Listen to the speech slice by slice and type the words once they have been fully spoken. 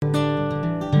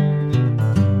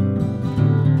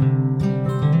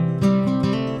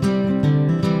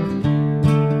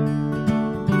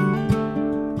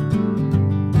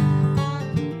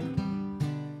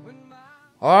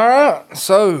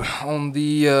So on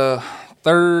the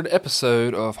third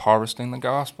episode of Harvesting the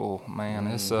Gospel, man,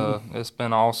 it's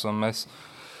been awesome. It's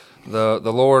the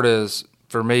Lord is,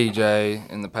 for me, Jay,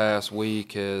 in the past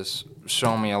week has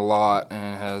shown me a lot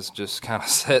and has just kind of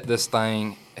set this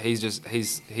thing. He's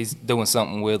doing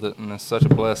something with it, and it's such a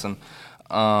blessing.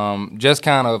 Just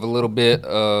kind of a little bit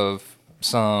of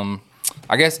some,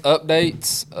 I guess,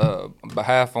 updates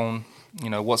behalf on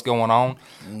what's going on.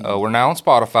 We're now on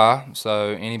Spotify, so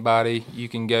anybody you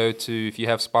can go to, if you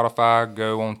have Spotify,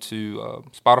 go on to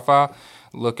Spotify,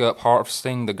 look up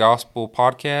Harvesting the Gospel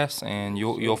podcast, and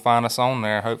you'll find us on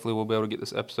there. Hopefully we'll be able to get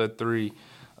this episode 3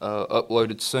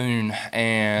 uploaded soon.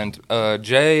 And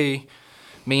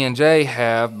me and Jay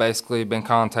have basically been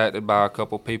contacted by a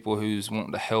couple people who's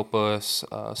wanting to help us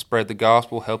spread the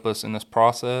gospel, help us in this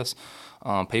process.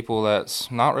 People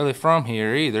that's not really from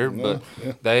here either, but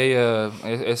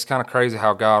it's kind of crazy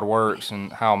how God works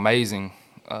and how amazing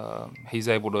He's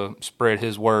able to spread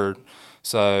His word.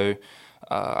 So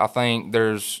I think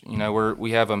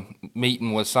we have a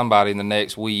meeting with somebody in the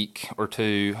next week or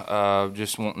two,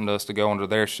 just wanting us to go onto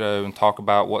their show and talk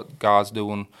about what God's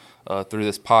doing through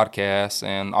this podcast,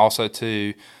 and also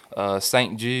to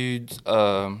St. Jude's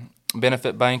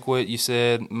benefit banquet. You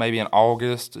said maybe in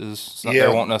August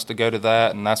they're wanting us to go to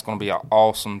that, and that's going to be an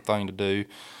awesome thing to do.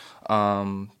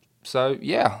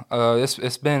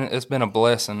 It's been a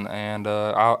blessing, and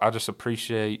I just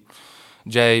appreciate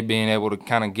Jay being able to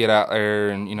kind of get out there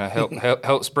and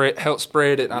help spread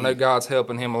it. I know God's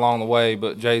helping him along the way,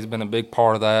 but Jay's been a big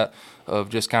part of that, of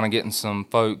just kind of getting some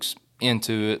folks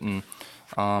into it, and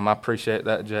I appreciate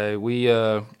that, Jay.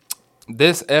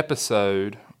 This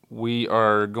episode, we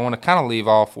are going to kind of leave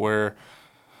off where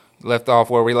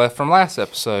we left from last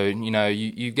episode.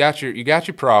 You got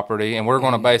your property, and we're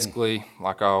going to basically,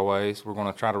 like always, we're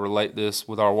going to try to relate this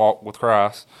with our walk with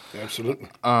Christ. Absolutely.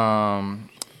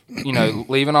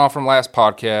 Leaving off from last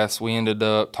podcast, we ended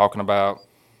up talking about,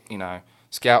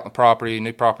 scouting the property,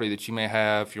 new property that you may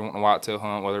have if you're wanting a whitetail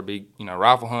hunt, whether it be,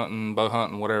 rifle hunting, bow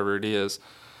hunting, whatever it is.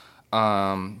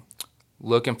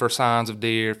 Looking for signs of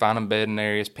deer, finding bedding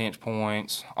areas, pinch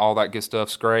points, all that good stuff,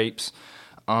 scrapes.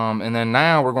 And then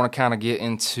now we're going to kind of get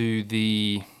into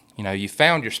the, you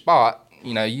found your spot.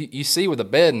 You see where the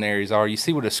bedding areas are. You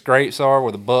see where the scrapes are,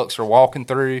 where the bucks are walking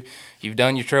through. You've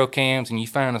done your trail cams, and you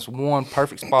found this one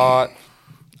perfect spot,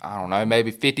 I don't know,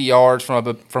 maybe 50 yards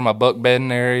from a buck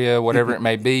bedding area, whatever it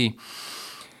may be.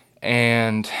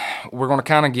 And we're going to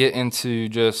kind of get into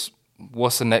just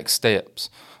what's the next steps.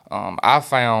 I've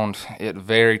found it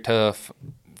very tough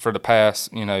for the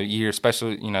past, year,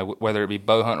 especially, whether it be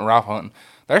bow hunting or rifle hunting.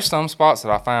 There's some spots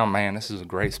that I found, man, this is a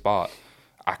great spot.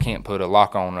 I can't put a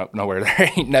lock on up nowhere.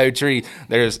 There ain't no tree.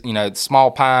 There's,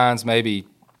 small pines, maybe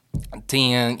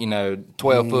 10,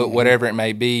 12 foot, whatever it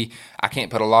may be. I can't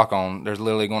put a lock on. There's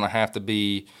literally going to have to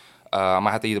be, I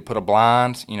might have to either put a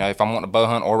blind, if I'm wanting to bow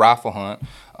hunt or rifle hunt.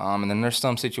 And then there's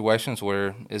some situations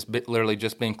where it's literally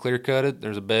just been clear cutted.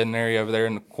 There's a bedding area over there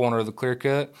in the corner of the clear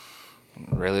cut.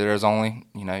 Really, there's only,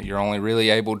 you're only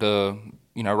really able to,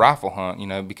 rifle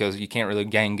hunt, because you can't really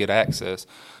gain good access.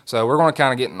 So we're going to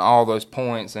kind of get in all those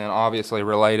points and obviously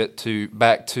relate it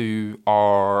back to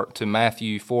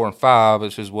Matthew 4 and 5,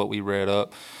 which is what we read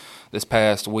up this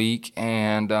past week.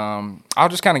 And I'll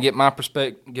just kind of give my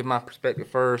perspective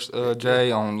first,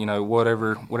 Jay, on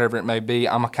whatever it may be.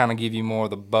 I'm gonna kind of give you more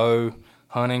of the bow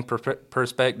hunting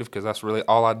perspective, because that's really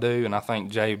all I do, and I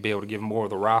think Jay would be able to give more of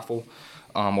the rifle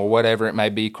or whatever it may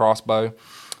be, crossbow.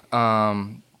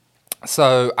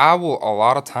 So I will a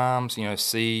lot of times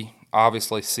see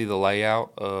the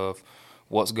layout of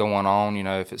what's going on,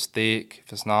 if it's thick,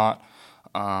 if it's not.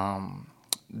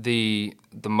 The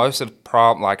most of the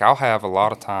problem, like I'll have a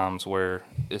lot of times where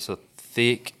it's a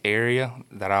thick area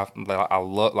that I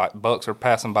look like bucks are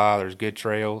passing by. There's good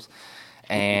trails,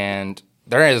 and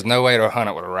there is no way to hunt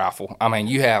it with a rifle. I mean,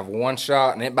 you have one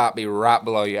shot and it might be right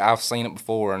below you. I've seen it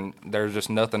before, and there's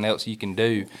just nothing else you can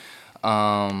do.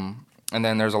 And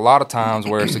then there's a lot of times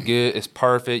where it's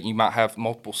perfect. You might have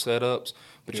multiple setups,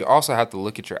 but you also have to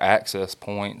look at your access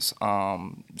points,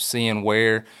 seeing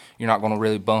where you're not going to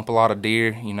really bump a lot of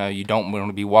deer. You don't want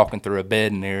to be walking through a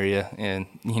bedding area and,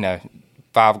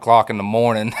 5 o'clock in the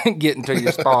morning getting to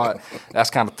your spot. That's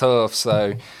kind of tough.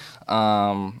 So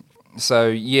a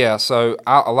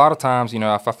lot of times,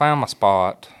 if I found my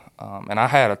spot, and I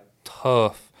had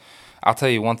I'll tell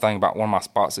you one thing about one of my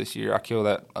spots this year. I killed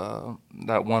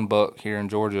that one buck here in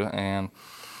Georgia, and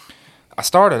I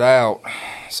started out,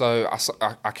 so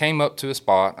I came up to a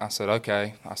spot. I said,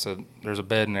 okay. I said, there's a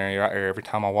bedding area right there. Every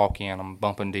time I walk in, I'm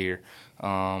bumping deer,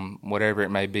 whatever it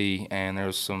may be. And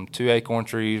there's some 2 acorn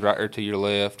trees right there to your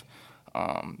left.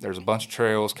 There's a bunch of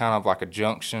trails, kind of like a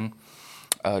junction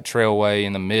trailway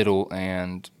in the middle,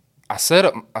 and I set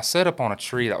up on a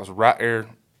tree that was right there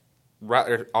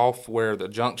off where the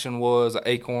junction was. The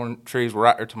acorn trees were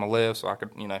right there to my left, so I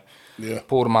could,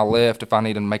 pull to my left if I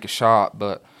needed to make a shot.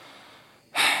 But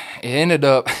it ended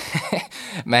up,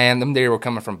 man, them deer were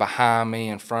coming from behind me,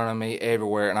 in front of me,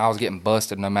 everywhere, and I was getting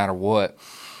busted no matter what.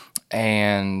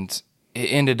 And it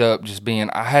ended up just being,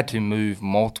 I had to move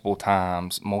multiple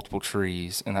times, multiple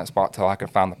trees in that spot till I could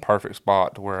find the perfect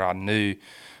spot to where I knew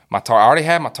my target. I already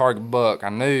had my target buck. I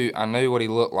knew what he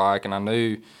looked like, and I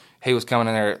knew he was coming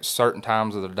in there at certain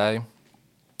times of the day.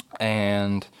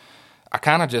 And I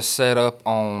kind of just set up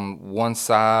on one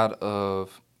side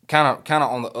of, kind of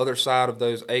on the other side of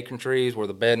those acorn trees where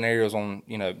the bedding area was on,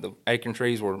 the acorn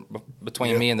trees were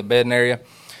between me and the bedding area.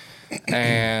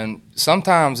 And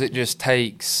sometimes it just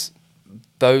takes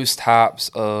those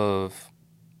types of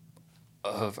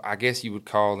I guess you would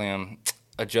call them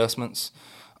adjustments,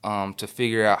 to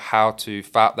figure out how to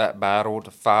fight that battle,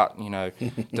 to fight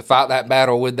that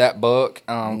battle with that buck,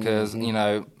 because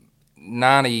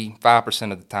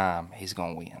 95% of the time he's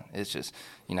gonna win. It's just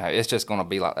gonna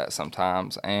be like that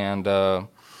sometimes, and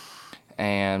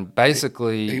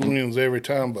basically he wins every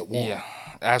time but one. Yeah.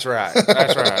 That's right.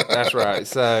 That's right.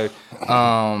 So,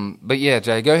 but yeah,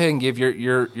 Jay, go ahead and give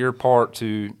your part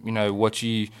to what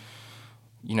you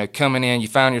coming in. You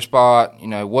found your spot.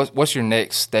 What's your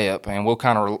next step, and we'll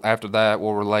kind of after that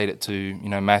we'll relate it to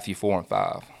Matthew 4 and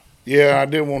 5. Yeah, I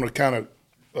did want to kind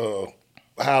of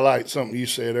highlight something you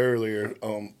said earlier.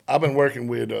 I've been working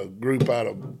with a group out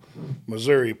of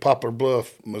Missouri, Poplar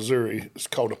Bluff, Missouri. It's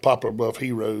called the Poplar Bluff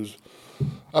Heroes.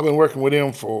 I've been working with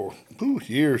them for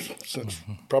years, since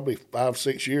probably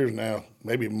 5-6 years now,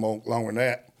 maybe more, longer than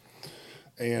that.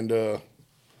 And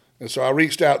so I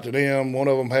reached out to them. One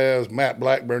of them has Matt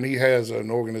Blackburn. He has an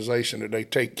organization that they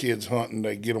take kids hunting.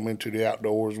 They get them into the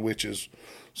outdoors, which is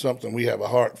something we have a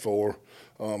heart for.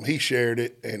 He shared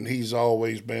it, and he's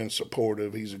always been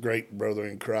supportive. He's a great brother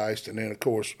in Christ. And then, of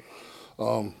course,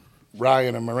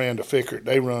 Ryan and Miranda Fickert,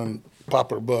 they run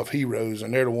Poplar Bluff Heroes,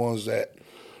 and they're the ones that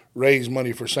raise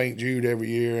money for St. Jude every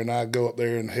year, and I go up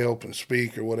there and help and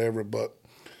speak or whatever. But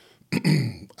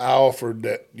I offered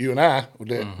that you and I,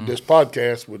 this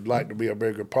podcast, would like to be a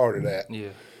bigger part of that.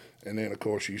 Yeah. And then, of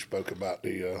course, you spoke about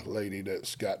the lady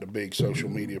that's got the big social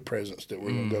media presence that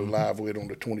we're going to go live with on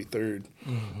the 23rd.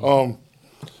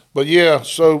 But, yeah,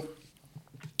 so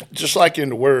just like in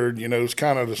the Word, it's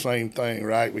kind of the same thing,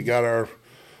 right? We got our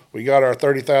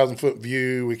 30,000-foot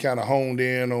view. We kind of honed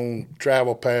in on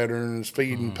travel patterns,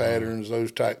 feeding patterns,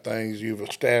 those type things. You've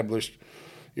established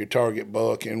your target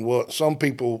buck. And what some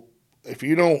people, if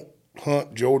you don't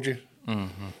hunt Georgia,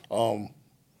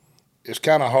 it's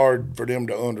kind of hard for them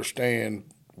to understand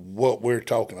what we're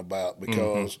talking about,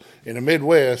 because in the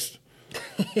Midwest,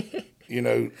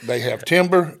 they have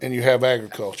timber and you have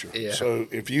agriculture. Yeah. So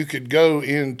if you could go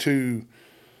into,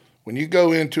 when you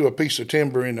go into a piece of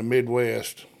timber in the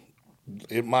Midwest,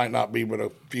 it might not be but a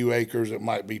few acres. It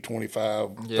might be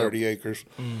 25, 30 acres.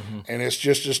 And it's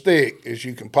just as thick as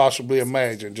you can possibly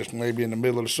imagine. Just maybe in the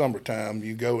middle of the summertime,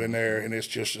 you go in there and it's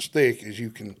just as thick as you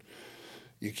can.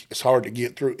 It's hard to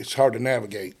get through. It's hard to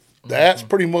navigate. That's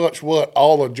pretty much what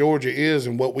all of Georgia is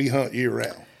and what we hunt year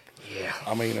round. Yeah.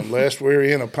 I mean, unless we're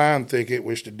in a pine thicket,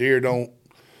 which the deer don't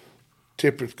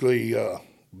typically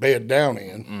bed down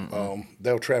in,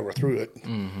 they'll travel through it.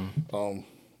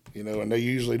 And they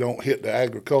usually don't hit the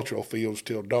agricultural fields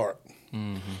till dark.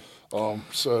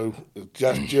 So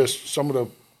that's just some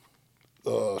of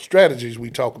the strategies we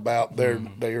talk about.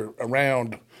 They're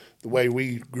around the way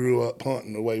we grew up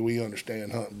hunting, the way we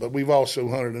understand hunting. But we've also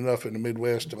hunted enough in the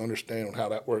Midwest to understand how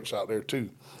that works out there too.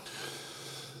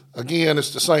 Again,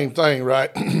 it's the same thing,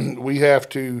 right? We have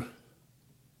to.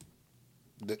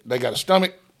 They got a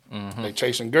stomach. They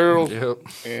chasing girls,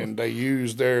 and they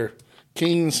use their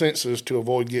keen senses to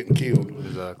avoid getting killed.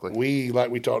 Exactly. We, like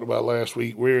we talked about last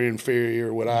week, we're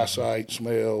inferior with eyesight,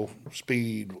 smell,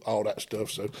 speed, all that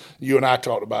stuff. So you and I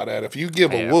talked about that. If you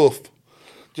give a wolf,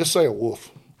 just say a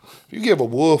wolf. If you give a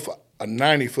wolf a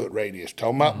 90-foot radius,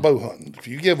 talking about bow hunting, if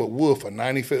you give a wolf a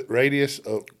 90-foot radius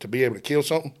to be able to kill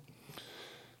something,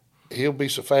 he'll be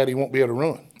so fat he won't be able to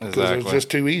run because it's just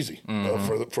too easy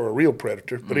for a real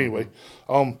predator. But anyway,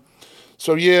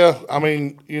 so yeah, I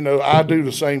mean, I do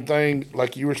the same thing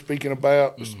like you were speaking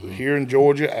about here in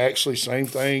Georgia. Actually, same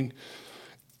thing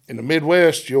in the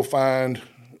Midwest. You'll find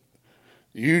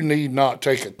you need not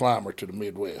take a climber to the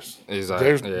Midwest.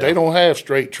 Exactly. They don't have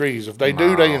straight trees. If they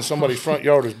do, they in somebody's front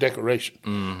yard as decoration.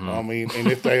 I mean,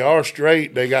 and if they are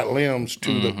straight, they got limbs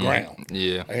to the ground.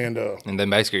 Yeah. And then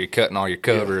basically you're cutting all your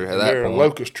cover at that they're point. a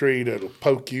locust tree that'll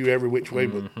poke you every which way,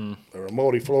 but or a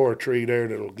multiflora tree there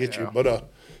that'll get you. But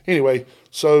anyway,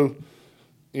 so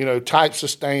types of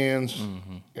stands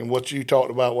and what you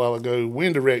talked about a while ago,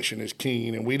 wind direction is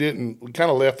keen, and we kind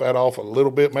of left that off a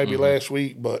little bit maybe last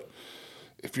week, but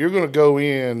if you're going to go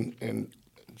in and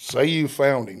say you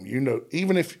found him,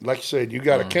 even if, like you said, you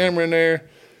got a camera in there,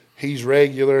 he's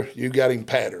regular, you got him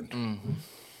patterned.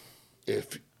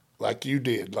 If, like you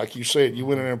did, like you said, you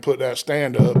went in there and put that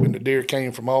stand up and the deer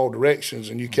came from all directions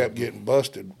and you kept getting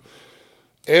busted.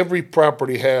 Every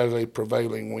property has a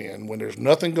prevailing wind. When there's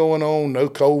nothing going on, no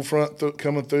cold front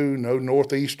coming through, no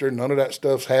northeaster, none of that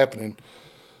stuff's happening,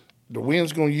 the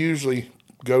wind's going to usually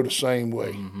go the same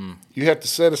way. You have to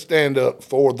set a stand up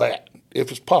for that,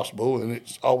 if it's possible, and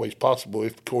it's always possible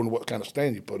according to what kind of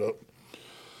stand you put up.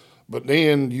 But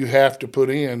then you have to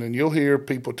put in, and you'll hear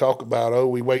people talk about,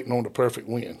 we waiting on the perfect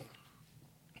wind.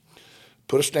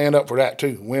 Put a stand up for that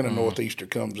too. When a northeaster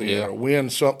comes in, or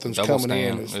when something's Double coming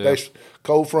stand, in, especially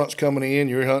cold fronts coming in.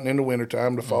 You're hunting in the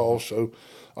wintertime, the fall, so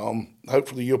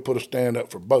hopefully you'll put a stand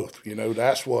up for both.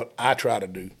 That's what I try to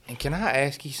do. And can I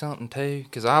ask you something too?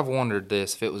 Because I've wondered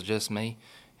this if it was just me.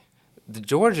 The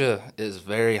Georgia is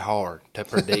very hard to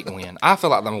predict wind. I feel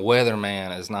like the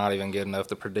weatherman is not even good enough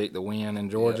to predict the wind in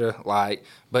Georgia.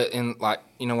 But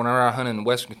whenever I hunted in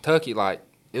Western Kentucky,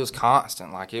 it was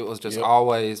constant. It was just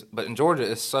always. But in Georgia,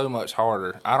 it's so much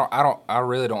harder. I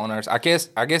really don't understand.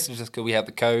 I guess it's just because we have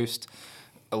the coast,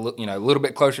 a little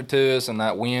bit closer to us, and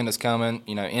that wind is coming,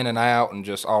 in and out, and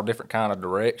just all different kind of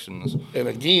directions. And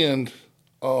again,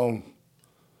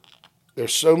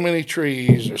 there's so many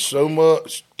trees, there's so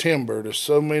much timber, there's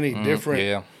so many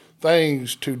different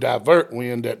things to divert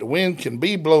wind that the wind can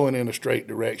be blowing in a straight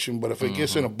direction, but if it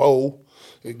gets in a bowl,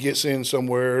 it gets in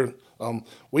somewhere.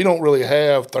 We don't really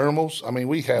have thermals. I mean,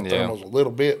 we have thermals a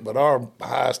little bit, but our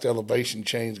highest elevation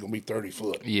chain is going to be 30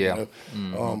 foot. Yeah.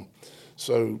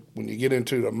 So when you get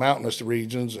into the mountainous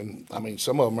regions, and I mean,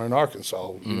 some of them are in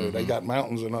Arkansas, they got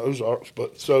mountains in the Ozarks,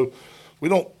 but so we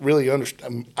don't really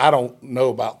understand. I don't know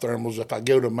about thermals. If I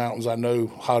go to the mountains, I know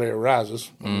hot air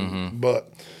rises.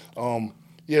 But,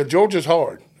 Georgia's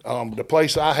hard. The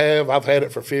place I've had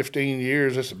it for 15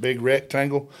 years. It's a big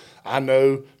rectangle. I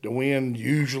know the wind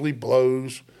usually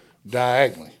blows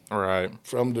diagonally. Right.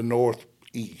 From the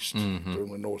northeast, from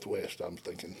the northwest, I'm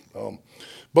thinking.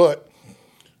 But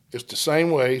it's the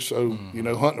same way. So,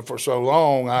 hunting for so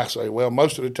long, I say, well,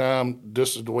 most of the time,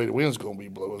 this is the way the wind's going to be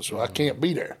blowing, so I can't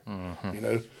be there,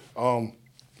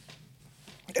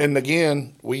 And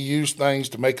again, we use things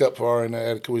to make up for our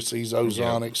inadequacies,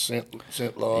 ozonics,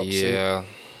 scent locks,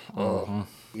 all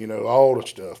the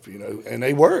stuff, and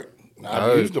they work.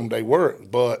 I've used them, they work,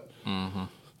 but,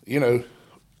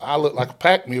 I look like a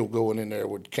pack mule going in there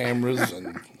with cameras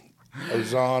and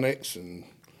ozonics and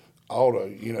all the,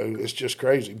 it's just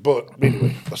crazy. But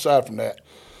anyway, aside from that,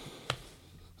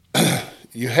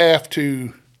 you have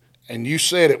to, and you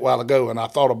said it a while ago, and I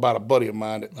thought about a buddy of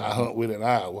mine that I hunt with in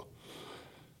Iowa.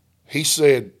 He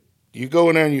said, you go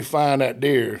in there and you find that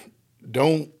deer,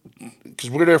 because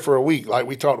we're there for a week, like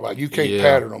we talked about. You can't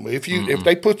pattern them. If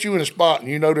they put you in a spot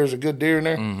and there's a good deer in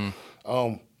there,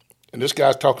 and this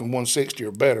guy's talking 160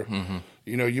 or better,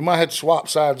 you might have to swap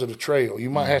sides of the trail.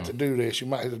 You might have to do this. You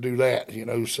might have to do that.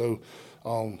 So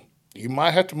you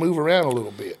might have to move around a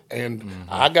little bit. And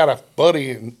I got a buddy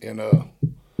in a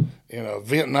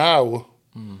event in Iowa.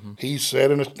 He sat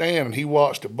in a stand and he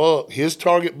watched a buck. His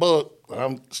target buck.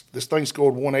 This thing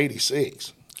scored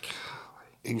 186.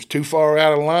 He was too far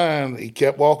out of line. He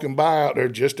kept walking by out there,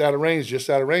 just out of range.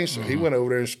 So he went over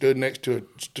there and stood next to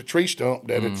a tree stump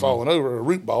that had fallen over, a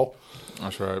root ball.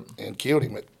 That's right. And killed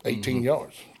him at 18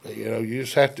 yards. You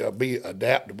just have to be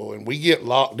adaptable. And we get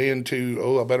locked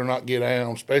into, I better not get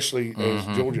down, especially as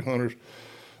Georgia hunters.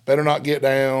 Better not get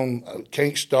down,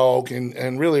 can't stalk.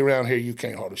 And really around here, you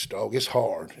can't hardly stalk. It's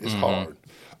hard. It's hard.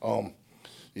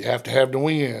 You have to have the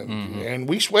wind, and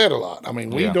we sweat a lot. I mean,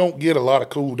 we don't get a lot of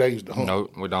cool days to hunt. No,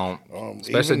 we don't,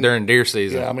 especially during deer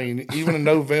season. Yeah, I mean, even in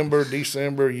November,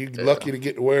 December, you're lucky to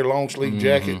get to wear a long-sleeve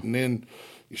jacket, and then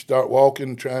you start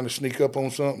walking, trying to sneak up on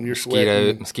something, you're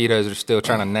sweating. Mosquitoes are still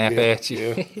trying to nap at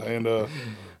you. And,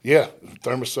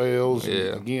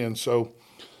 thermocelles, again. So,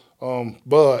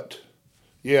 but,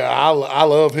 I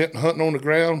love hunting on the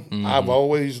ground. I've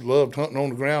always loved hunting on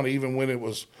the ground, even when it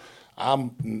was –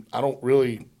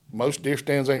 most deer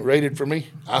stands ain't rated for me.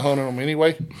 I hunt on them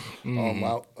anyway.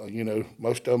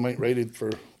 Most of them ain't rated for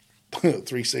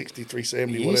 360,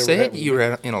 370, You whatever. said you were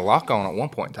in a lock-on at one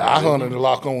point in time. I didn't you? hunted the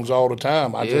lock-ons all the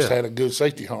time. I just Yeah. had a good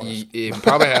safety harness. You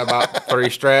probably had about 3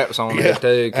 straps on there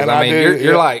too. Because And I I mean, do,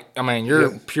 you're yeah. like, I mean,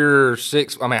 you're Yeah. pure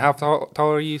 6. I mean, how tall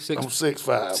are you? I'm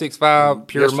 6'5". 6'5",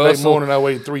 pure Yesterday muscle. morning I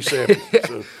weighed 370.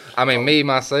 So. I mean, me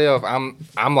myself,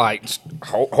 I'm like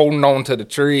holding on to the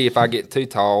tree if I get too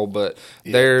tall. But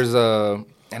there's and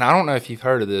I don't know if you've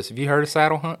heard of this. Have you heard of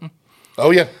saddle hunting?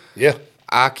 Oh yeah, yeah.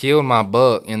 I killed my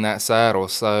buck in that saddle,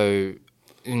 so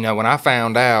when I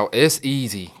found out, it's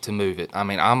easy to move it. I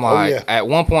mean, I'm like, yeah. at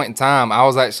one point in time, I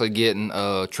was actually getting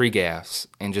tree gaffs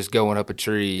and just going up a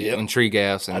tree in tree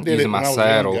gaffs and did it using when my I was a young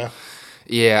saddle. guy.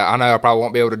 Yeah, I know I probably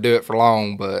won't be able to do it for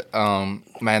long, but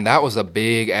man, that was a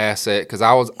big asset because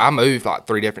I moved like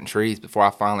 3 different trees before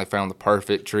I finally found the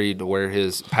perfect tree to where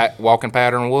his walking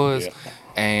pattern was,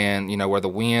 and where the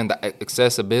wind, the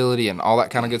accessibility, and all that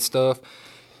kind of good stuff.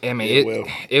 I mean,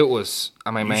 it was. I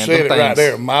mean, You man, said it them right things,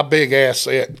 there. My big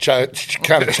asset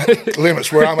kind of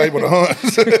limits where I'm able to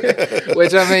hunt.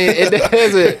 Which I mean, it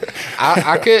doesn't.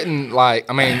 I couldn't like.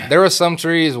 I mean, there were some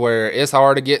trees where it's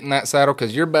hard to get in that saddle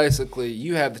because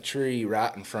you have the tree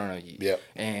right in front of you. Yep.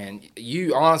 And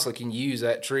you honestly can use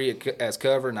that tree as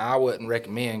cover. And I wouldn't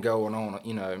recommend going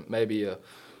on, maybe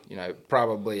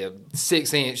probably a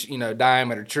 6-inch,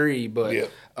 diameter tree.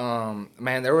 But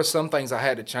man, there was some things I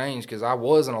had to change because I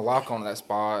wasn't a lock on that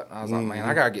spot. I was like, man,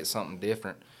 I gotta get something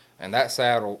different. And that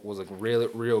saddle was a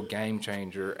real game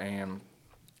changer. And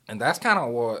that's kind of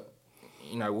what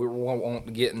we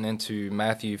want getting into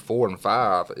Matthew 4 and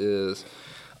 5 is.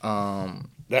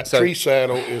 That tree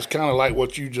saddle is kind of like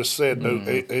what you just said, though,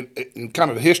 and kind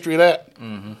of the history of that.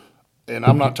 Mm-hmm. And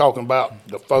I'm not talking about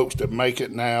the folks that make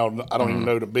it now. I don't even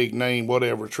know the big name,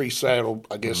 whatever. Tree saddle,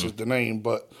 I guess, is the name.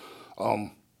 But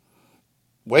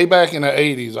way back in the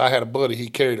 80s, I had a buddy. He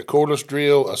carried a cordless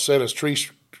drill, a set of tree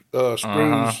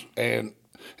screws, and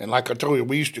like I told you,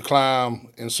 we used to climb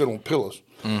and sit on pillars.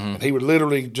 Mm-hmm. And he would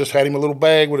literally just had him a little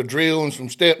bag with a drill and some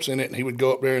steps in it, and he would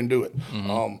go up there and do it.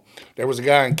 Mm-hmm. There was a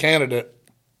guy in Canada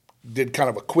did kind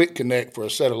of a quick connect for a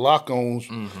set of lock-ons,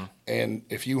 and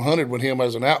if you hunted with him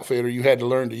as an outfitter, you had to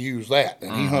learn to use that.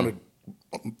 And he hunted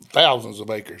thousands of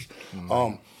acres.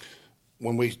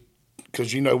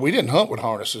 Because we didn't hunt with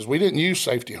harnesses, we didn't use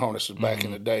safety harnesses back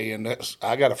in the day. And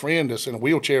I got a friend that's in a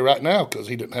wheelchair right now because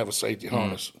he didn't have a safety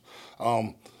harness.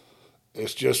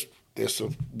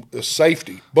 It's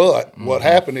safety. But what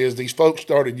happened is these folks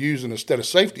started using, instead of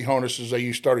safety harnesses,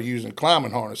 they started using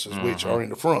climbing harnesses, which are in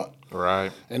the front.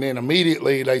 Right. And then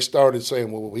immediately they started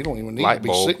saying, well, we don't even need to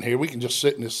be sitting here. We can just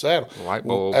sit in this saddle. Light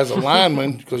bulb. As a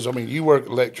lineman, because, you work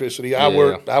electricity. I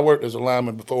worked as a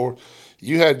lineman before.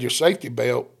 You had your safety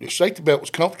belt. Your safety belt was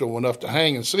comfortable enough to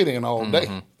hang and sit in all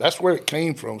day. That's where it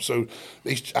came from. So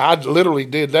I literally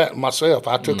did that myself.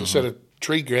 I took a set of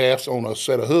tree graphs on a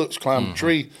set of hooks, climbed a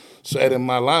tree, sat in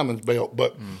my lineman's belt.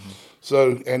 But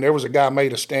and there was a guy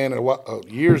made a stand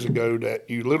years ago that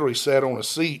you literally sat on a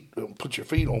seat and put your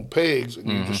feet on pegs and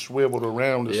you just swiveled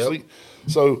around the seat.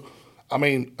 So,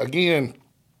 again,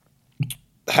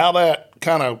 how that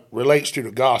kind of relates to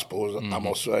the gospel, I'm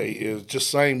going to say, is just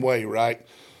the same way, right?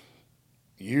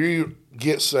 You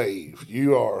get saved.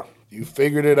 You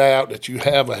figured it out that you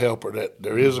have a helper, that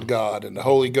there is a God, and the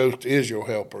Holy Ghost is your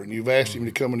helper, and you've asked him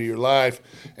to come into your life,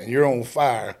 and you're on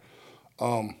fire.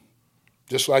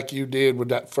 Just like you did with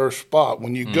that first spot.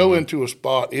 When you go into a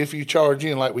spot, if you charge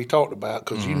in like we talked about,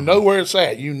 because you know where it's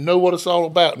at, you know what it's all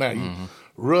about now. You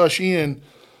rush in,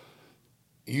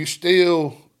 you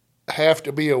still have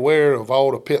to be aware of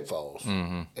all the pitfalls.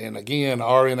 And again,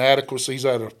 our inadequacies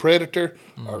as a predator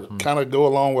are kind of go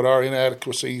along with our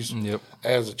inadequacies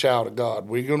as a child of God.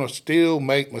 We're going to still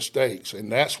make mistakes, and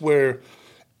that's where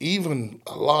even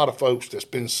a lot of folks that's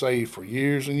been saved for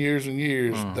years and years and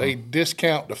years, they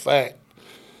discount the fact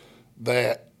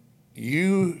that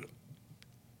you're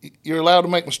allowed to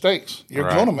make mistakes. You're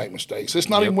going to make mistakes. It's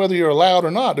not even whether you're allowed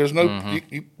or not. There's no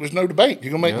there's no debate.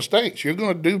 You're going to make mistakes. You're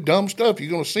going to do dumb stuff.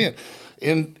 You're going to sin.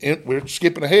 We're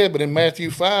skipping ahead, but in Matthew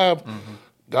 5,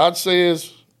 God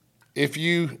says, if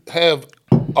you have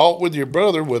aught with your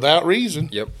brother without reason,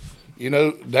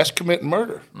 that's committing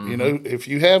murder. If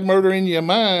you have murder in your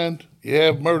mind, you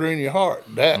have murder in your heart.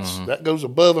 That goes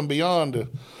above and beyond.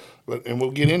 And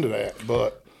we'll get into that.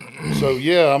 But so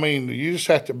you just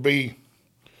have to be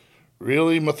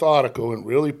really methodical and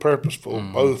really purposeful,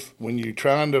 both when you're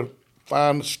trying to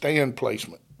find stand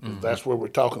placement. That's what we're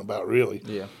talking about, really.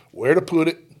 Yeah. Where to put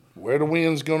it, where the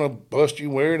wind's going to bust you,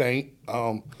 where it ain't.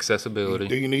 Accessibility.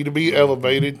 Do you need to be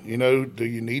elevated? Do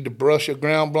you need to brush a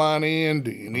ground blind in?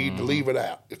 Do you need to leave it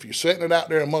out? If you're setting it out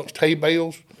there amongst hay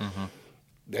bales,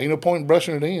 there ain't no point in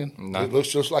brushing it in. No. It looks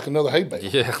just like another hay bale.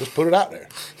 Yeah. Just put it out there.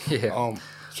 Yeah.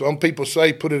 Some people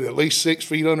say put it at least 6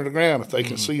 feet under the ground. If they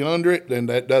can see under it, then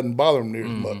that doesn't bother them near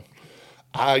as much.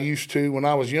 I used to, when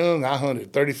I was young, I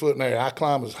hunted 30 foot in the air. I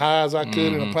climbed as high as I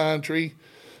could in a pine tree.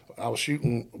 I was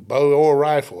shooting a bow or a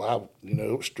rifle.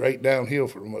 It was straight downhill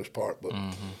for the most part.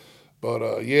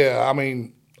 But yeah, I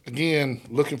mean, again,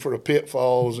 looking for the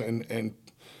pitfalls and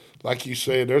like you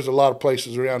said, there's a lot of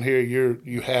places around here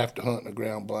you have to hunt in a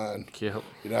ground blind. Yep.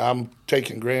 I'm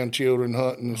taking grandchildren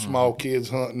hunting, small kids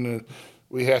hunting. And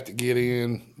we have to get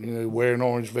in, wear an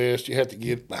orange vest. You have to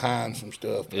get behind some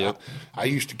stuff. Yep. I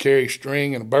used to carry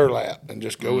string and a burlap and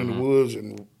just go in the woods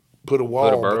and put a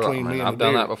wall between me and I've the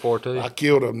deer. done that before too. I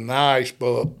killed a nice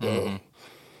buck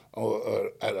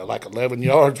at like 11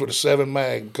 yards with a 7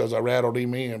 mag because I rattled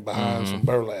him in behind some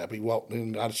burlap. He walked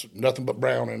in, nothing but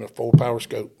brown in a 4-power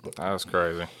scope. That was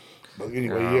crazy. But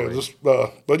anyway,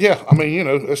 but yeah, I mean,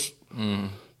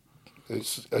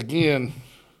 it's again,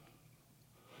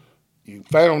 you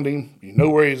found him, you know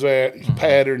where he's at, he's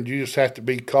patterned. You just have to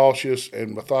be cautious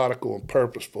and methodical and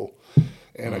purposeful.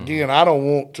 And again, I don't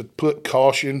want to put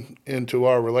caution into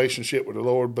our relationship with the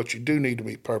Lord, but you do need to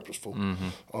be purposeful.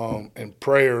 And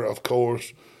prayer, of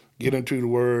course, get into the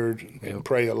Word and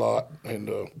pray a lot and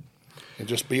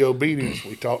just be obedient.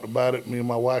 We talked about it. Me and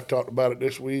my wife talked about it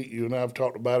this week. You and I have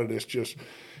talked about it. It's just,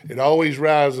 it always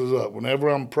rises up. Whenever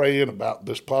I'm praying about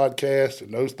this podcast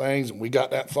and those things, and we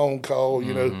got that phone call,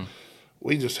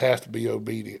 we just have to be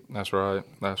obedient. That's right.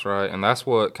 And that's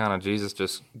what kind of Jesus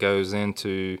just goes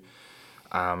into.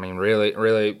 I mean,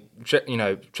 really,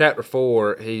 chapter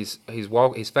 4, he's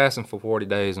fasting for 40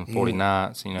 days and 40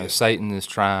 nights. Satan is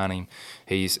trying him.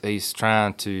 He's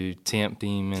trying to tempt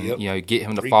him and get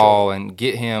him to fall and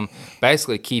get him,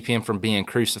 basically keep him from being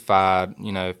crucified.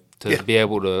 To be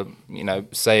able to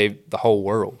save the whole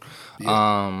world.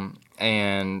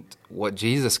 And what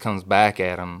Jesus comes back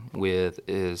at him with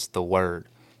is the Word,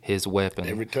 his weapon.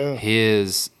 Every time.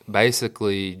 His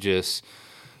basically just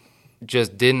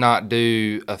did not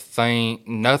do a thing.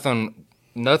 Nothing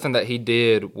that he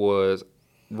did was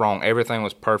wrong. Everything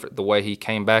was perfect the way he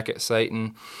came back at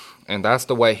Satan. And that's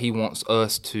the way he wants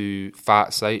us to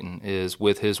fight Satan, is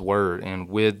with his Word and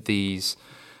with the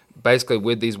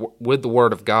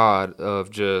Word of God,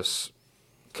 of just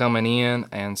coming in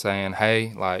and saying,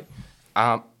 hey, like,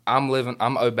 I'm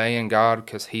obeying God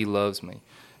because he loves me.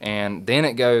 And then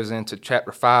it goes into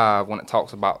chapter 5 when it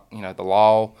talks about, the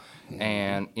law.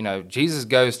 And, Jesus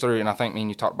goes through, and I think me and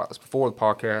you talked about this before the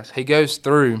podcast, he goes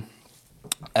through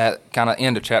at kind of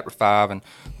end of chapter 5 and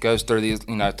goes through these,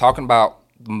 talking about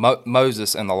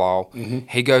Moses and the law.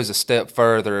 He goes a step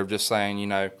further of just saying,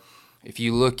 if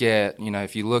you look at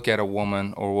a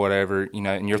woman or whatever,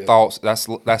 in your thoughts,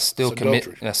 that's still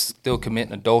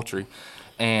committing adultery.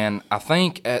 And I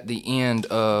think at the end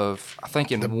of,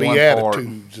 in the one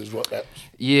Beatitudes is what that's.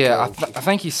 Yeah, I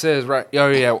think he says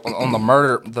on the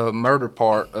murder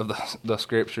part of the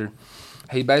scripture,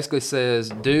 he basically says,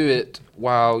 do it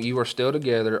while you are still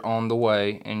together on the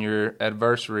way, and your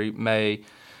adversary may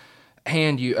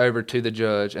hand you over to the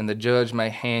judge, and the judge may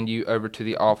hand you over to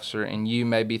the officer, and you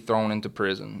may be thrown into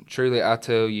prison. Truly, I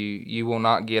tell you, you will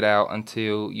not get out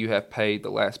until you have paid the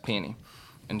last penny.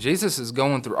 And Jesus is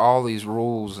going through all these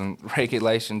rules and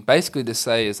regulations, basically to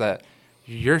say is that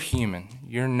you're human.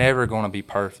 You're never going to be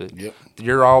perfect. Yep.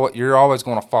 You're always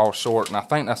going to fall short. And I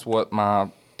think that's what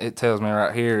it tells me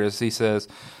right here is he says,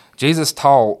 Jesus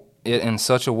taught it in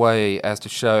such a way as to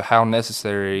show how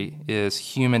necessary is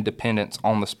human dependence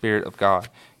on the Spirit of God.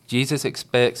 Jesus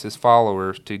expects his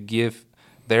followers to give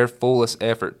their fullest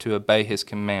effort to obey his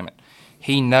commandment.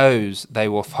 He knows they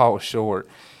will fall short.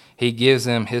 He gives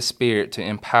them his Spirit to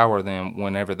empower them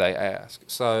whenever they ask.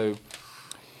 So,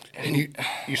 and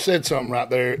you said something right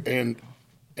there, and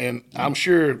I'm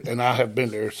sure, and I have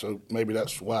been there, so maybe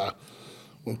that's why.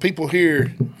 When people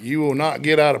hear you will not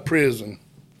get out of prison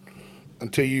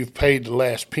until you've paid the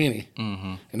last penny,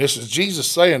 and this is Jesus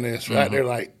saying this, right? They're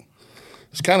like,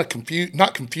 it's kind of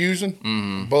not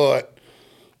confusing, but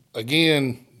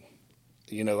again,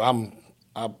 I'm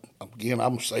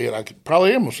gonna say it. I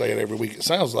probably am gonna say it every week. It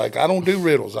sounds like I don't do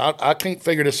riddles. I can't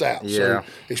figure this out. Yeah. So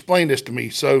explain this to me.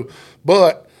 So,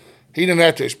 but he didn't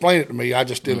have to explain it to me. I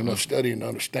just did enough studying to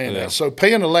understand that. So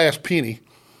paying the last penny,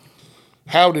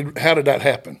 how did that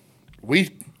happen?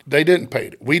 They didn't pay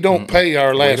it. We don't pay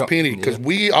our last penny because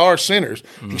we are sinners.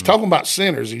 He's talking about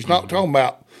sinners. He's not talking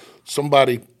about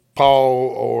somebody, Paul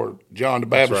or John the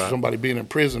Baptist, or somebody being in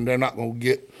prison. They're not going to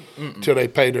get till they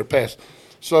pay their past.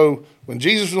 So when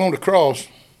Jesus was on the cross,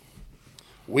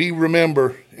 we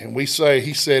remember and we say,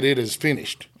 he said, it is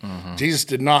finished. Jesus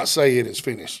did not say it is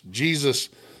finished. Jesus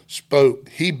spoke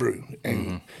Hebrew,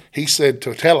 and he said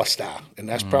tetelestai, and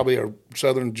that's probably a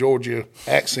southern Georgia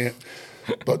accent,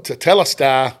 but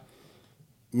tetelestai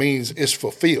means it's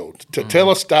fulfilled.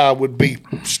 Tetelestai would be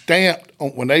stamped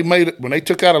on, when they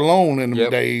took out a loan in the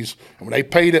days, and when they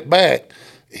paid it back,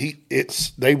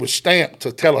 they would stamp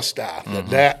tetelestai,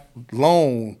 that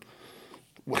loan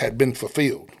had been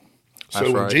fulfilled.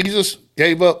 So when Jesus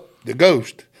gave up the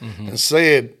ghost and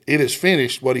said, it is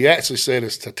finished, what he actually said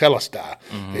is tetelestai.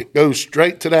 It goes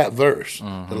straight to that verse.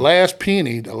 The last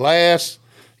penny,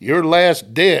 your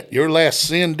last debt, your last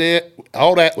sin debt,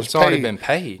 all that was It's already been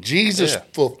paid. Jesus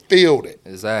fulfilled it.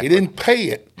 Exactly. He didn't pay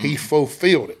it. He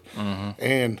fulfilled it.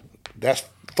 And that's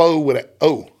fo with an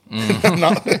O.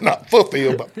 not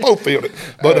fulfilled, but fulfilled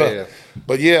it.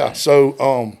 But yeah,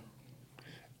 so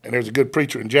and there's a good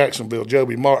preacher in Jacksonville,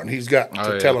 Joby Martin. He's got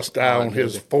tetelestai on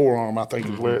his forearm, I think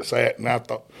is where it's at. And I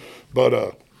thought,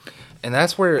 and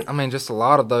that's where, I mean, just and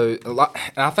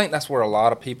I think that's where a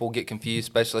lot of people get confused,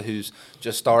 especially who's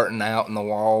just starting out in the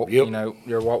walk,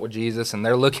 your walk with Jesus, and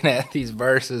they're looking at these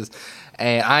verses.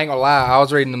 And I ain't gonna lie, I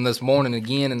was reading them this morning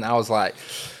again, and I was like,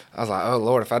 oh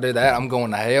Lord, if I do that, I'm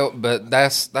going to hell. But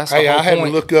that's the whole I had to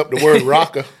look up the word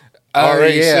raca.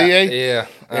 R-A-C-A. Yeah.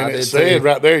 And it said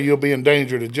right there, you'll be in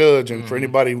danger to judge. And for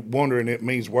anybody wondering, it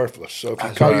means worthless. So if you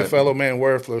call your fellow man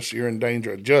worthless, you're in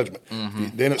danger of judgment.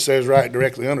 Then it says right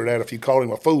directly under that, if you call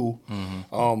him a fool.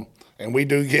 And we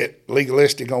do get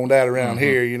legalistic on that around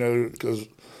here, because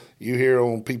you hear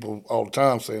on people all the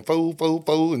time saying, fool, fool,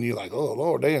 fool. And you're like, oh,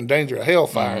 Lord, they're in danger of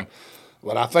hellfire.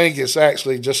 But I think it's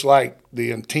actually just like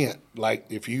the intent. Like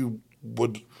if you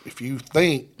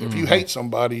hate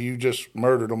somebody, you just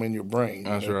murdered them in your brain.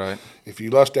 That's right. If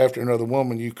you lust after another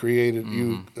woman, you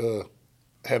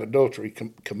had adultery,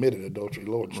 committed adultery,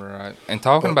 Lord. Right. And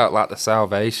talking about like the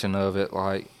salvation of it,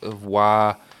 like of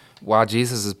why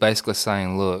Jesus is basically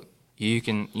saying, look, you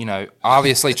can,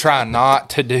 obviously try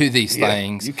not to do these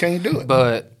things. You can't do it.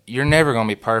 But you're never going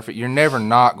to be perfect. You're never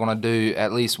not going to do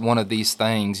at least one of these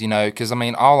things, because, I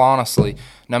mean, all honestly,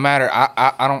 no matter,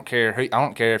 I don't care. I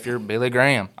don't care if you're Billy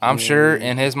Graham. I'm sure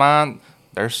in his mind,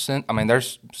 there's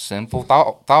sinful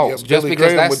thoughts. Yeah, just Billy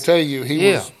because Graham would tell you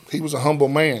he was a humble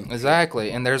man.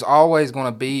 Exactly. And there's always going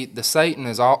to be, Satan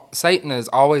is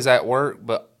always at work,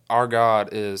 but our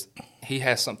God he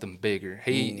has something bigger.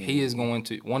 He is going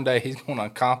to, one day he's going to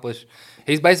accomplish,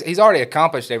 he's already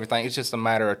accomplished everything. It's just a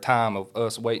matter of time of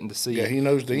us waiting to see he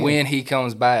knows when he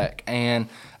comes back. And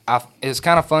it's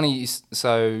kind of funny.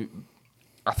 So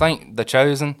I think The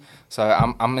Chosen, so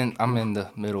I'm in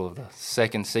the middle of the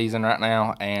second season right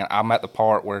now, and I'm at the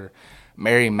part where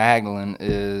Mary Magdalene,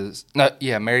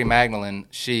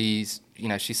 she's,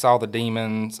 she saw the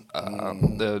demons,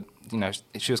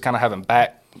 she was kind of having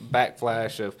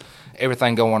backflash of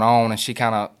everything going on, and she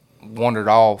kind of wandered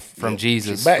off from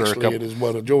Jesus. She backslid is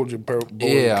what a Georgia boy would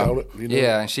call it.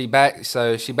 Yeah, and she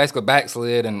basically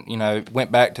backslid and,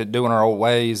 went back to doing her old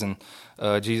ways, and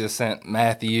Jesus sent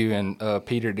Matthew and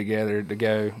Peter together to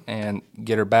go and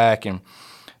get her back. And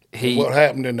what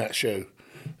happened in that show?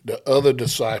 The other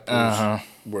disciples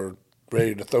were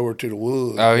ready to throw her to the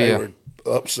wolves. They were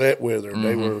upset with her.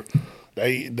 They were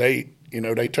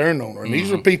they turned on her. And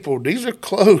these are people, these are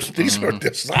close, these are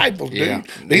disciples, dude.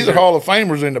 These are Hall of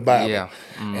Famers in the Bible. Yeah.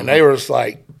 And they were just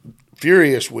like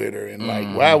furious with her and like,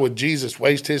 why would Jesus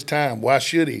waste his time? Why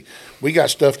should he? We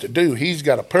got stuff to do. He's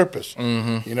got a purpose.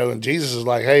 And Jesus is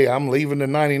like, hey, I'm leaving the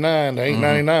 99. There ain't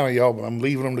 99 of y'all, but I'm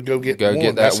leaving them to go get the one.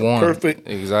 Get That's that one. A perfect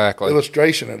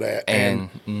illustration of that.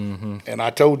 And I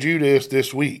told you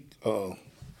this week.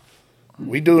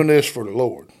 We doing this for the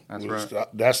Lord. That's right.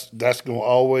 That's going to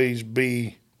always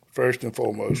be first and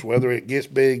foremost. Whether it gets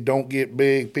big, don't get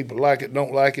big, people like it,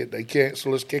 don't like it, they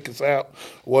cancel us, kick us out,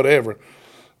 whatever.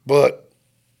 But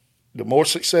the more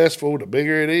successful, the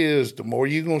bigger it is, the more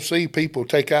you're going to see people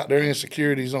take out their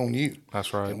insecurities on you.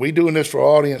 That's right. And we doing this for an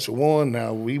audience of one.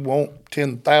 Now, we want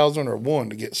 10,000 or one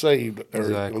to get saved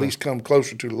or at least come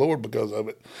closer to the Lord because of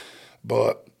it.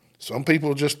 But some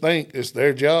people just think it's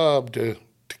their job to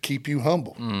keep you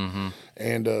humble.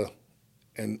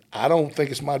 And I don't think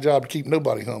it's my job to keep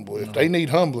nobody humble. If they need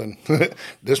humbling,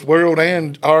 this world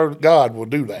and our God will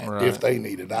do that if they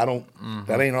need it. I don't.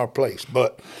 That ain't our place.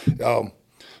 But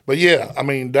yeah, I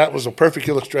mean, that was a perfect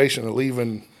illustration of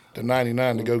leaving the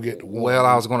 99 to go get the one. Well,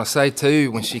 I was going to say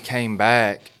too, when she came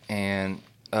back, and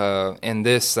in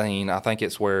this scene, I think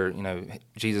it's where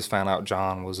Jesus found out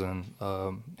John was in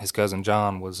his cousin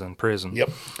John was in prison. Yep.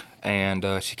 And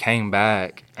she came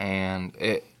back, and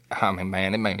I mean,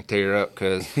 man, it made me tear up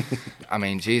because, I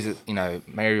mean, Jesus,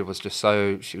 Mary was just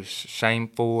she was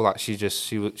shameful. Like she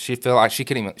felt like she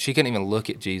couldn't even look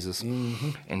at Jesus. Mm-hmm.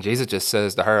 And Jesus just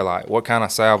says to her, like, what kind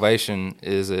of salvation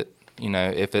is it,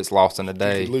 if it's lost in a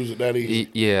day? You could lose it that easy.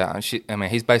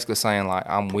 He's basically saying, like,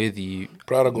 I'm with you.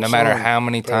 Prodigal no matter son, how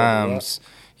many times,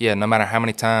 no matter how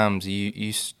many times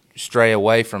you stray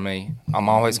away from me, I'm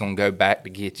always going to go back to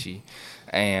get you.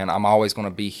 And I'm always going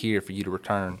to be here for you to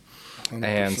return. 100%.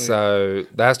 And so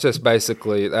that's just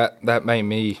basically that made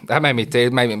me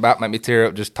tear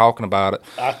up just talking about it.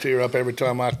 I tear up every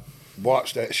time I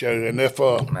watch that show. And if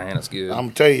man, it's good.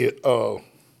 I'm gonna tell you,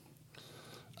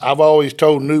 I've always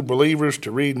told new believers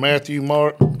to read Matthew,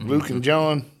 Mark, Luke, and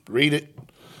John. Read it,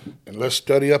 and let's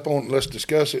study up on it. Let's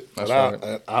discuss it. That's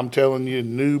right. I'm telling you,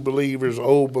 new believers,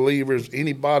 old believers,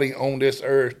 anybody on this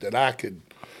earth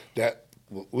that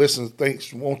wants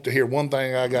to hear one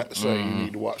thing I got to say, you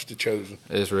need to watch The Chosen.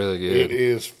 It's really good. It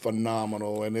is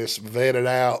phenomenal, and it's vetted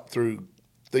out through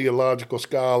theological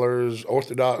scholars,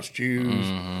 Orthodox Jews.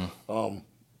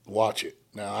 Watch it.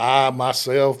 Now, I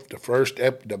myself,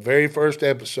 the very first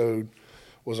episode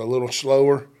was a little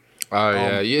slower. Oh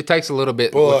yeah, it takes a little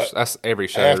bit. But that's every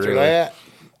show. After really. that,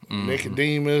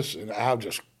 Nicodemus, and I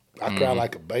cry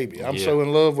like a baby. I'm so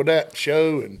in love with that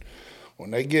show, and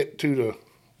when they get to the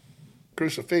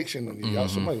crucifixion,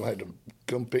 and somebody gonna have to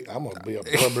come pick. I'm gonna be a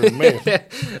blubbering mess.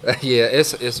 Yeah,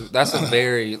 that's a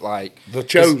very like The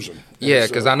Chosen. Yeah,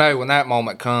 because I know when that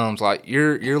moment comes, like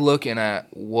you're looking at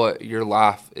what your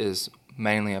life is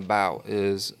mainly about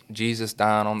is Jesus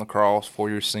dying on the cross for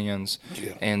your sins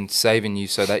and saving you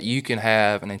so that you can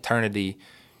have an eternity.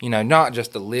 Not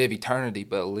just to live eternity,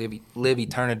 but live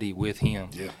eternity with Him.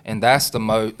 Yeah. And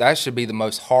that should be the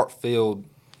most heart-filled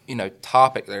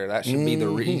topic there. That should be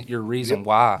your reason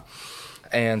why.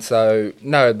 And so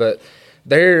but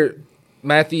there,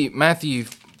 Matthew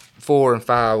 4 and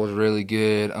 5 was really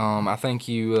good. I think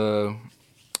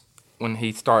when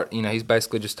he he's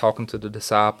basically just talking to the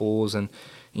disciples and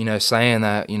saying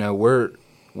that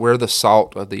we're the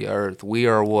salt of the earth. We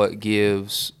are what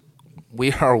gives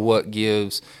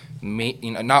me,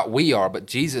 not we are, but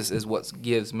Jesus is what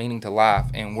gives meaning to life,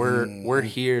 and we're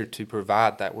here to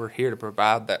provide that. We're here to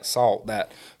provide that salt,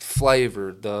 that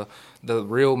flavor, the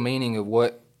real meaning of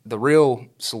the real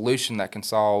solution that can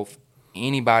solve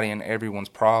anybody and everyone's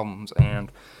problems.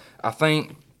 And I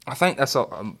think that's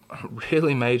a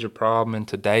really major problem in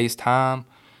today's time.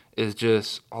 Is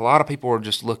just a lot of people are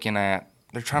just they're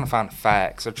trying to find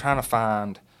facts. They're trying to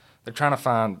find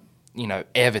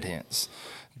evidence.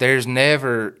 There's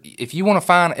never, if you want to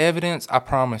find evidence, I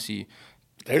promise you,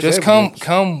 just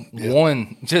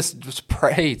just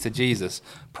pray to Jesus,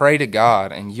 pray to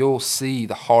God, and you'll see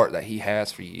the heart that He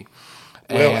has for you.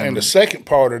 And the second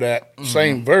part of that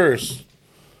same verse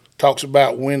talks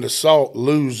about when the salt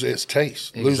loses its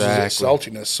taste, loses its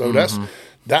saltiness. So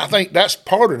I think that's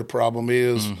part of the problem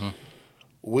is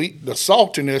the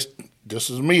saltiness.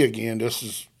 This is me again. This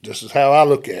is how I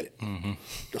look at it.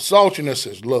 The saltiness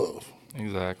is love.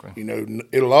 Exactly.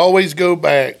 It'll always go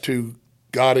back to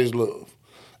God is love.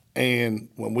 And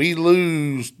when we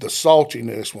lose the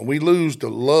saltiness, when we lose the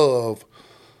love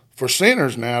for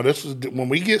sinners now, this is when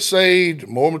we get saved, the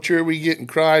more mature we get in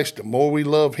Christ, the more we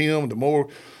love Him, the more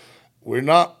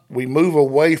we move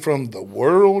away from the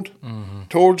world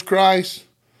towards Christ,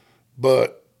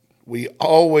 but we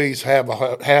always have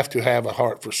to have a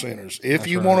heart for sinners. If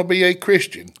you want to be a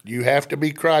Christian, you have to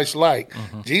be Christ-like.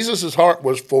 Jesus' heart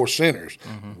was for sinners.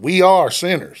 We are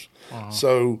sinners.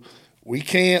 So we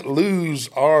can't lose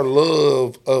our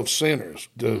love of sinners,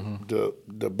 the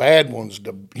bad ones.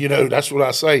 That's what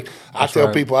I say. I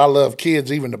tell people I love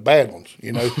kids, even the bad ones.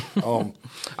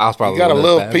 I was probably you got to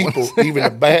love people, even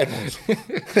the bad ones. The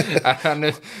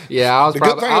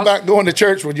good thing about going to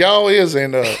church with y'all is,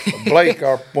 and Blake,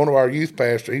 one of our youth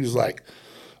pastors, he was like,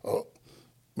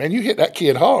 "Man, you hit that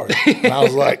kid hard." And I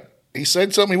was like, he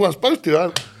said something he wasn't supposed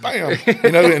to. Bam,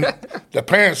 and the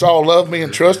parents all loved me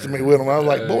and trusted me with him. I was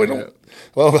like, boy, don't.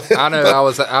 Well, I know I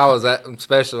was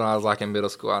especially when I was like in middle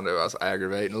school. I knew I was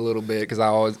aggravating a little bit because I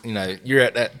always, you're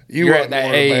at that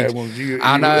age.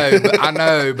 I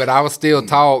know, but I was still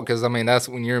taught because that's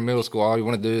when you're in middle school. All you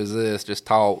want to do is just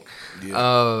talk.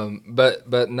 Yeah. But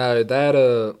no,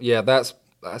 that's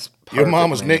perfect, your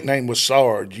mama's nickname was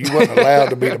Sarge. You wasn't allowed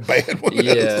to be the bad one.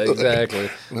 Yeah, exactly.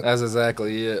 That's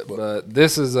exactly it. But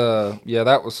this is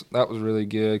that was really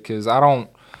good because I don't.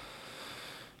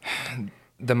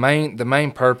 The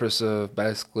main purpose of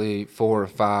basically 4 or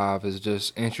 5 is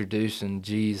just introducing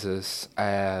Jesus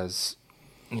as,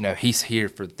 He's here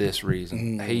for this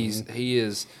reason. He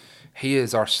is He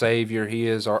is our Savior.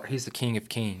 He's the King of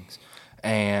Kings.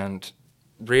 And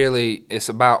really, it's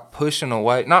about pushing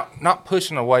away, not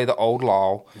pushing away the old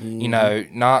law,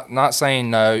 not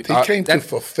saying no. He came to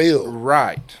fulfill.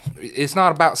 Right. It's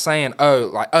not about saying,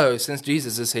 since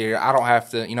Jesus is here, I don't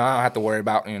have to, I don't have to worry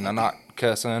about, not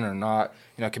cussing or not,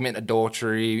 committing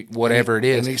adultery, whatever it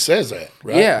is. And he says that,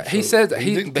 right? Yeah, he says that.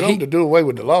 He didn't come to do away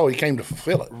with the law. He came to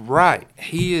fulfill it. Right.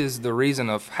 He is the reason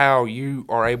of how you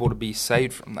are able to be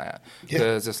saved from that.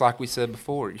 Because it's like we said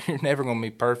before, you're never going to be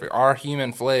perfect. Our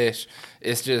human flesh,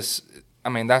 it's just,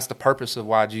 that's the purpose of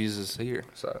why Jesus is here.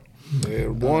 So,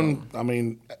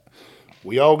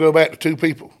 we all go back to two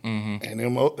people. Mm-hmm. And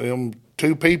them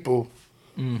two people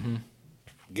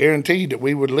guaranteed that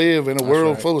we would live in a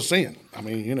world full of sin.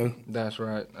 That's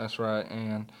right.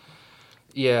 And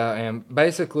and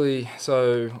basically,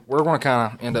 so we're going to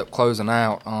kind of end up closing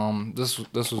out. This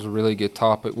was a really good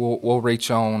topic. We'll reach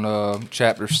on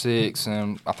chapter 6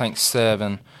 and I think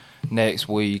 7 next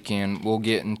week, and we'll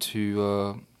get into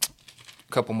a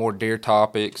couple more deer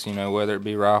topics. Whether it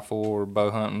be rifle or bow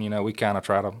hunting. We kind of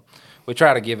try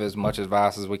to give as much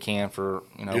advice as we can for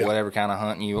whatever kind of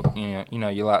hunting you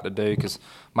like to do. Because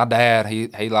my dad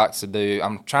he likes to do.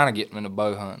 I'm trying to get him into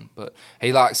bow hunting, but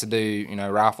he likes to do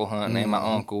rifle hunting, and my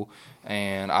uncle,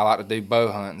 and I like to do bow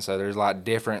hunting. So there's like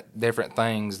different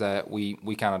things that we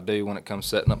kind of do when it comes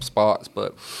setting up spots.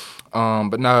 But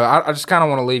no, I just kind of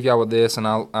want to leave y'all with this,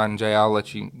 and Jay, I'll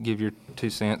let you give your 2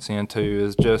 cents in too.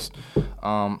 Is just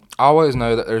always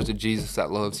know that there's a Jesus that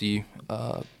loves you.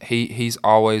 He's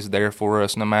always there for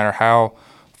us, no matter how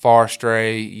far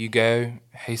astray you go.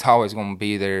 He's always going to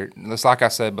be there. Just like I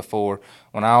said before,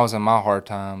 when I was in my hard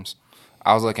times,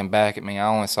 I was looking back at me. I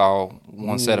only saw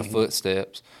one set of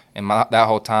footsteps, and that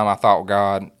whole time I thought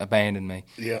God abandoned me.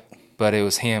 Yeah. But it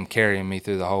was Him carrying me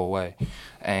through the whole way.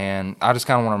 And I just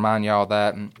kind of want to remind y'all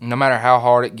that no matter how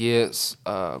hard it gets,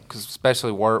 because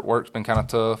especially work's been kind of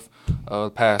tough the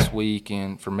past week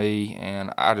and for me,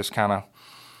 and I just kind of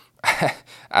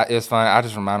it's funny. I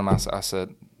just reminded myself. I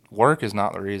said, "Work is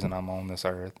not the reason I'm on this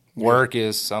earth. Work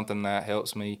is something that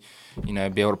helps me,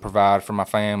 be able to provide for my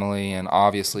family, and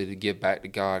obviously to give back to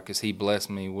God because He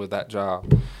blessed me with that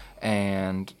job.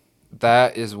 And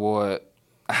that is what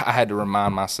I had to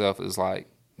remind myself is like,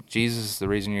 Jesus is the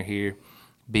reason you're here.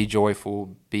 Be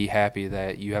joyful. Be happy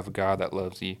that you have a God that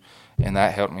loves you." And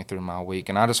that helped me through my week.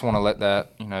 And I just want to let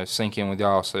that, sink in with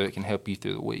y'all so it can help you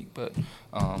through the week. But,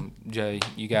 Jay,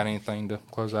 you got anything to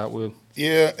close out with?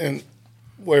 Yeah, and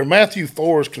where Matthew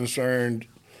 4 is concerned,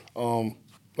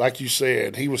 like you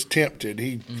said, he was tempted.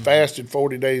 He fasted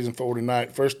 40 days and 40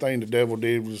 nights. First thing the devil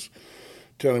did was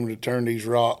tell him to turn these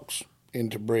rocks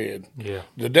into bread. Yeah.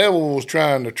 The devil was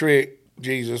trying to trick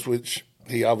Jesus, which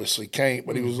he obviously can't,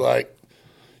 but he was like,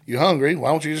 "You hungry?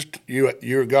 Why don't you just,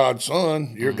 you're God's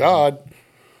son, you're God,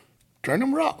 turn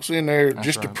them rocks in there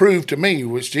to prove to me,"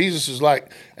 which Jesus is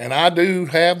like, and I do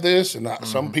have this, and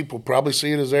some people probably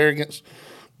see it as arrogance,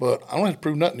 but I don't have to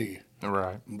prove nothing to you.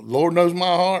 Right. Lord knows my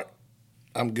heart.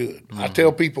 I'm good. I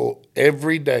tell people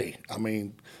every day,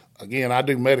 again, I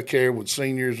do Medicare with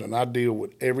seniors, and I deal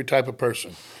with every type of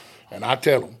person, and I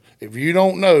tell them, if you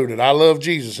don't know that I love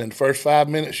Jesus in the first 5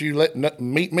 minutes you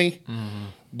meet me,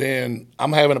 then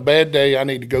I'm having a bad day. I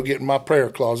need to go get in my prayer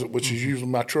closet, which is usually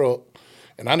my truck,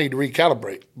 and I need to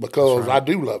recalibrate because I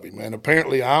do love Him. And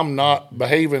apparently I'm not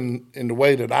behaving in the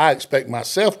way that I expect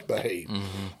myself to behave.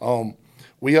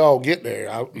 We all get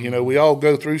there. We all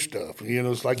go through stuff.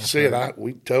 It's like you said,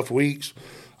 we tough weeks.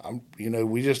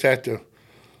 We just have to.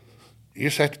 You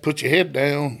just have to put your head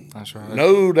down. That's right.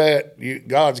 Know that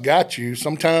God's got you.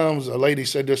 Sometimes, a lady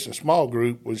said this in a small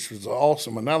group, which was an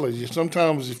awesome analogy.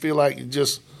 Sometimes you feel like you're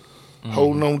just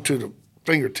holding on to the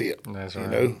fingertip. That's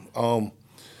right.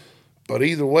 But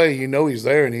either way, He's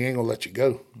there and He ain't going to let you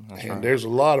go. That's and right. There's a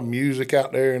lot of music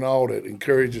out there and all that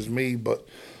encourages me. But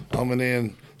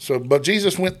but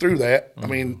Jesus went through that.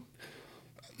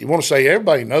 You want to say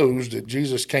everybody knows that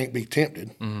Jesus can't be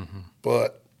tempted,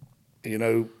 but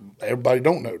everybody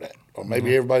don't know that, or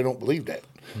maybe everybody don't believe that.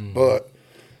 But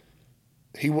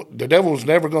the devil was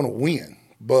never going to win.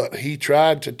 But he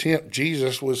tried to tempt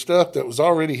Jesus with stuff that was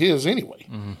already his anyway.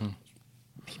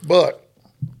 But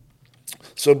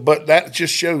that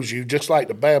just shows you, just like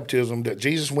the baptism, that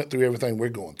Jesus went through everything we're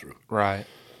going through. Right.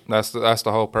 That's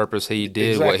the whole purpose. He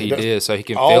did what He did, so He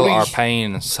can feel our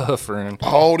pain and suffering.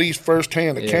 All these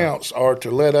firsthand accounts are to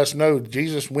let us know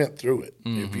Jesus went through it.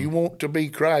 If you want to be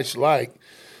Christ-like,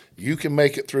 you can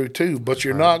make it through too, but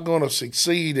you're not going to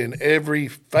succeed in every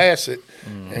facet,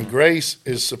 and grace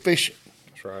is sufficient.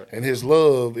 That's right. And His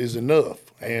love is enough,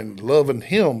 and loving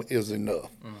Him is enough.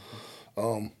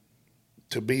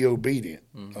 to be obedient.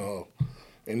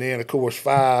 And then, of course,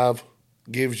 5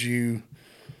 gives you,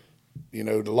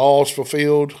 the law's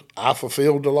fulfilled. I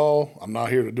fulfilled the law. I'm not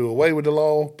here to do away with the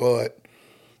law, but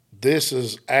this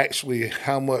is actually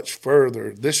how much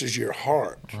further. This is your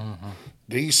heart.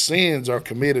 These sins are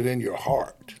committed in your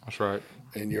heart. That's right.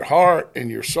 And your heart and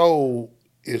your soul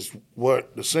is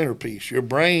what the centerpiece. Your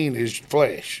brain is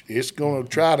flesh. It's going to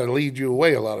try to lead you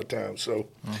away a lot of times. So,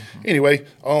 anyway,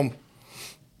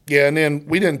 yeah, and then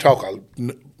we didn't talk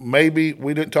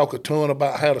a ton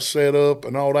about how to set up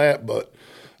and all that, but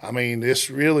I mean, it's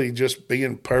really just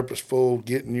being purposeful,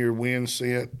 getting your your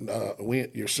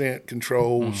scent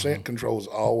control. Scent control is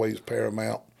always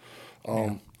paramount.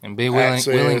 And be willing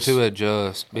to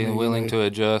adjust. Being willing to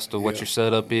adjust to what your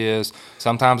setup is.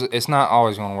 Sometimes it's not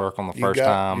always going to work on the first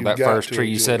time. That first tree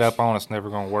you set up on, it's never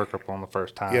going to work up on the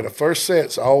first time. Yeah, the first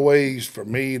set's always, for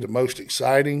me, the most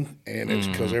exciting, and it's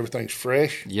because everything's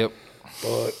fresh. Yep.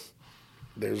 But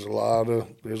there's a lot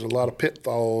of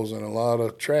pitfalls and a lot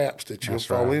of traps that you'll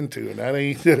fall into, and that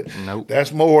ain't. Nope.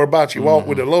 That's more about your walk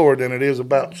with the Lord than it is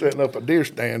about setting up a deer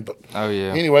stand. But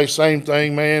anyway, same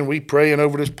thing, man. We praying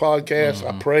over this podcast.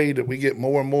 I pray that we get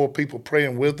more and more people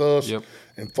praying with us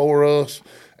and for us,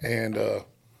 and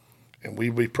we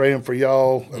be praying for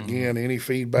y'all. Again, any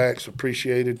feedback's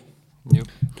appreciated. Yep.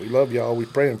 We love y'all. We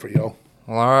praying for y'all.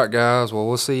 Well, all right, guys. Well,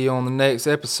 we'll see you on the next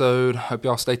episode. Hope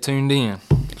y'all stay tuned in.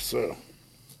 So.